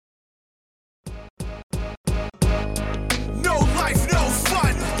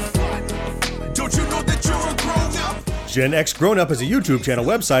Gen X Grown Up is a YouTube channel,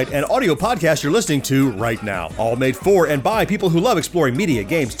 website, and audio podcast you're listening to right now. All made for and by people who love exploring media,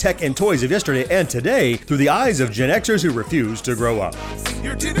 games, tech, and toys of yesterday and today through the eyes of Gen Xers who refuse to grow up.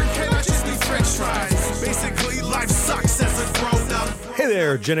 Your dinner cannot just be french fries. Basically, life sucks as a grown up. Hey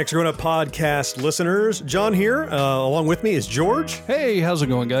there, Gen X Grown Up podcast listeners. John here. Along with me is George. Hey, how's it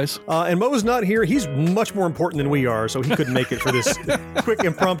going, guys? And Mo's not here. He's much more important than we are, so he couldn't make it for this quick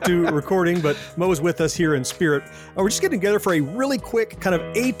impromptu recording, but Mo is with us here in spirit. We're just getting together for a really quick, kind of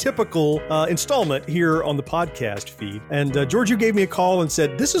atypical installment here on the podcast feed. And George, you gave me a call and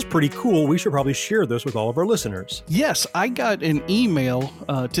said, this is pretty cool. We should probably share this with all of our listeners. Yes, I got an email.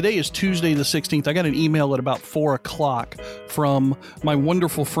 Today is Tuesday the 16th. I got an email at about 4 o'clock from my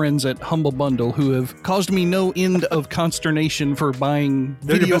wonderful friends at Humble Bundle who have caused me no end of consternation for buying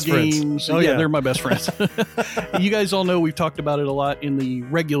video games. Oh, yeah, they're my best friends. You guys all know we've talked about it a lot in the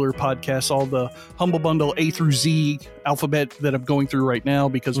regular podcasts, all the Humble Bundle A through Z alphabet that I'm going through right now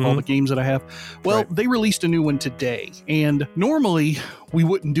because of all the games that I have. Well, they released a new one today, and normally we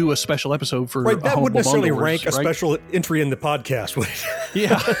wouldn't do a special episode for that wouldn't necessarily rank a right? special entry in the podcast, would it?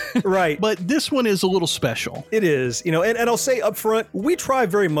 Yeah. Right. But this one is a little special. It is, and I'll say up front, we try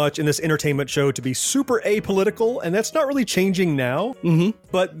very much in this entertainment show to be super apolitical, and that's not really changing now.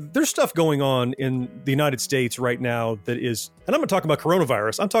 But there's stuff going on in the United States right now that is, and I'm not talking about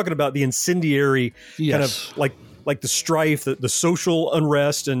coronavirus, I'm talking about the incendiary kind of like the strife, the social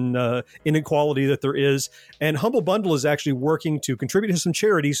unrest and inequality that there is. And Humble Bundle is actually working to contribute to some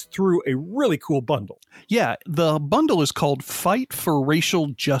charities through a really cool bundle. Yeah, the bundle is called Fight for Racial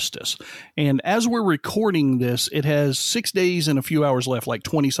Justice. And as we're recording this, it has 6 days and a few hours left, like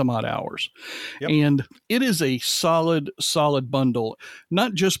 20 some odd hours. Yep. And it is a solid bundle,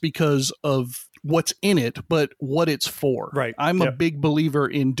 not just because of what's in it, but what it's for. Right. I'm a big believer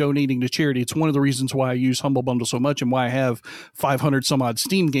in donating to charity. It's one of the reasons why I use Humble Bundle so much and why I have 500 some odd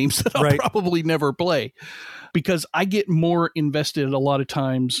Steam games that I'll probably never play, because I get more invested a lot of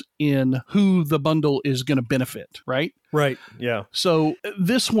times in who the bundle is going to benefit. Right. Right. Yeah. So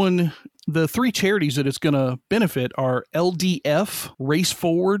this one, the three charities that it's going to benefit are LDF, Race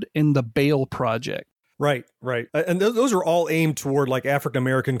Forward, and the Bail Project. Right. And those are all aimed toward like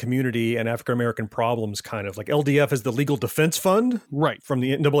African-American community and African-American problems, kind of. Like LDF is the Legal Defense Fund from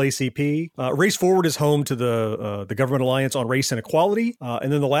the NAACP. Race Forward is home to the Government Alliance on Race and Equality.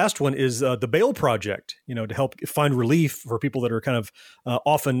 And then the last one is the Bail Project, to help find relief for people that are kind of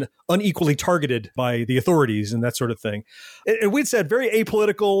often unequally targeted by the authorities and that sort of thing. And we'd said very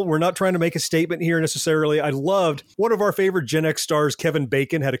apolitical. We're not trying to make a statement here necessarily. I loved one of our favorite Gen X stars, Kevin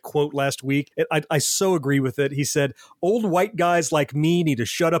Bacon, had a quote last week. I so agree with it. He said, "Old white guys like me need to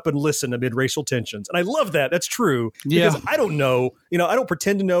shut up and listen amid racial tensions." And I love that. That's true. Because I don't know, I don't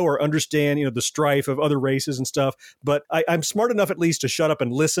pretend to know or understand, the strife of other races and stuff, but I'm smart enough at least to shut up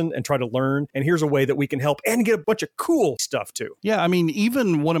and listen and try to learn. And here's a way that we can help and get a bunch of cool stuff too. Yeah. I mean,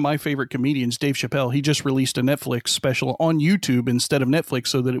 even one of my favorite comedians, Dave Chappelle, he just released a Netflix special on YouTube instead of Netflix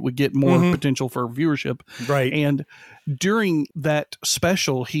so that it would get more potential for viewership. Right. And during that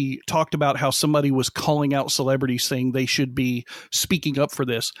special, he talked about how somebody was calling out celebrities saying they should be speaking up for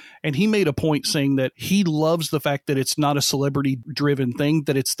this. And he made a point saying that he loves the fact that it's not a celebrity-driven thing,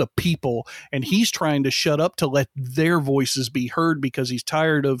 that it's the people. And he's trying to shut up to let their voices be heard because he's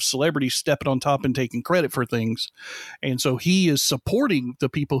tired of celebrities stepping on top and taking credit for things. And so he is supporting the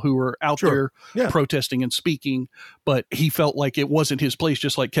people who are out there protesting and speaking, but he felt like it wasn't his place,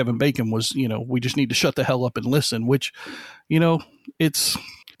 just like Kevin Bacon was, we just need to shut the hell up and listen, which,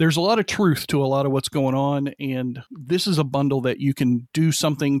 there's a lot of truth to a lot of what's going on, and this is a bundle that you can do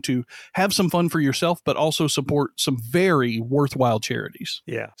something to have some fun for yourself, but also support some very worthwhile charities.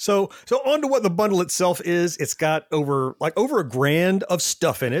 Yeah. So on to what the bundle itself is. It's got over $1,000 of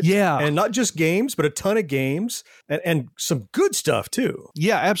stuff in it. Yeah. And not just games, but a ton of games and some good stuff too.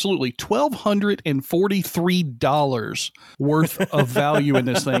 Yeah, absolutely. $1,243 worth of value in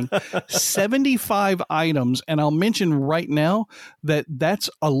this thing. 75 items. And I'll mention right now that that's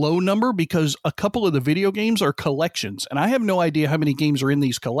a low number because a couple of the video games are collections, and I have no idea how many games are in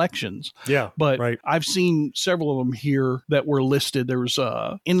these collections. Yeah, but I've seen several of them here that were listed. There was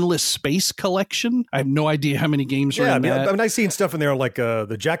a Endless Space collection. I have no idea how many games are in that. I mean, I've seen stuff in there like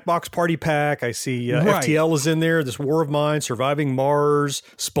the Jackbox Party Pack. I see FTL is in there. This War of Mine, Surviving Mars,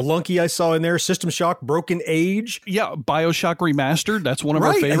 Spelunky I saw in there. System Shock, Broken Age. Yeah, BioShock Remastered. That's one of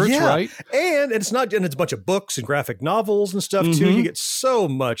our favorites, right? And it's a bunch of books and graphic novels and stuff too. You get so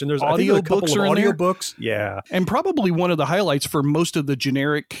much, and there's audio books are in there. Books, and probably one of the highlights for most of the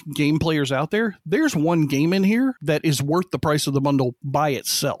generic game players out there. There's one game in here that is worth the price of the bundle by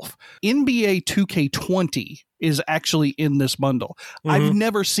itself. NBA 2K20 is actually in this bundle. I've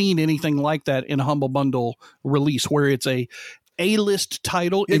never seen anything like that in a Humble Bundle release where it's A-list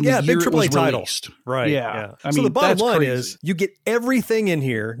title in the year big AAA it was released. Right. Yeah. I so mean, the bottom that's line crazy. is you get everything in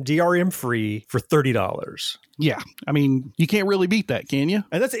here DRM free for $30. Yeah. I mean, you can't really beat that, can you?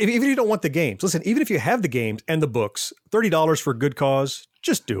 And that's even if you don't want the games. Listen, even if you have the games and the books, $30 for a good cause,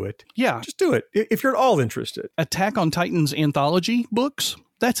 just do it. Yeah. Just do it if you're at all interested. Attack on Titan's anthology books,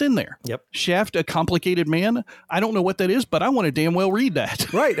 that's in there. Yep. Shaft, A Complicated Man. I don't know what that is, but I want to damn well read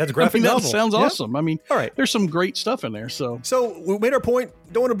that. Right. That's a graphic novel. That sounds awesome. I mean, all right. There's some great stuff in there. So we made our point.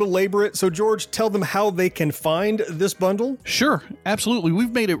 Don't want to belabor it. So, George, tell them how they can find this bundle. Sure. Absolutely. We've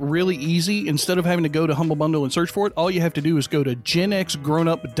made it really easy. Instead of having to go to Humble Bundle and search for it, all you have to do is go to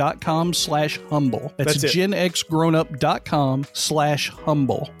genxgrownup.com/humble. That's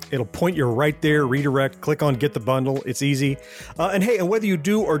genxgrownup.com/humble. It'll point you right there, redirect, click on Get the Bundle. It's easy. And hey, and whether you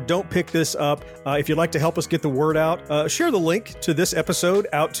do or don't pick this up, if you'd like to help us get the word out, share the link to this episode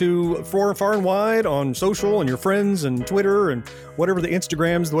out to far and wide on social and your friends and Twitter and whatever the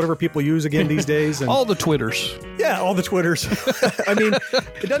Instagrams, whatever people use again these days. And all the Twitters. Yeah, all the Twitters. I mean,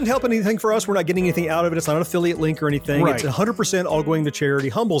 it doesn't help anything for us. We're not getting anything out of it. It's not an affiliate link or anything. Right. It's 100% all going to charity.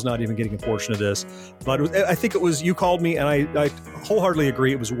 Humble's not even getting a portion of this. But I think it was, you called me, and I wholeheartedly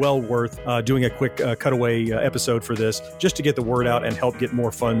agree. It was well worth doing a quick cutaway episode for this, just to get the word out and help get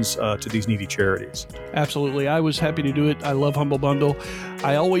more funds to these needy charities. Absolutely. I was happy to do it. I love Humble Bundle.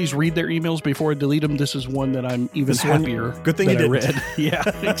 I always read their emails before I delete them. This is one that I'm even happier. Good thing you did. Read. Yeah,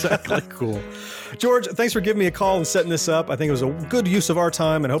 exactly. Cool. George, thanks for giving me a call and setting this up. I think it was a good use of our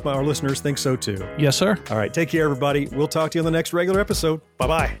time, and I hope our listeners think so too. Yes, sir. All right. Take care, everybody. We'll talk to you on the next regular episode.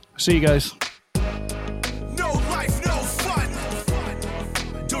 Bye-bye. See you guys. No life, no fun.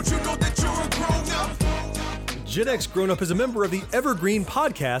 Don't you know that you're a grown-up? Gen X Grown Up is a member of the Evergreen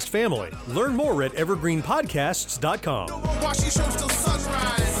Podcast family. Learn more at evergreenpodcasts.com. No more watching shows till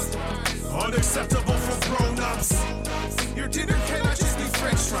sunrise. Unacceptable for grown-ups. Your dinner cannot just be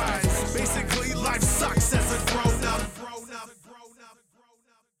French fries. Basically, life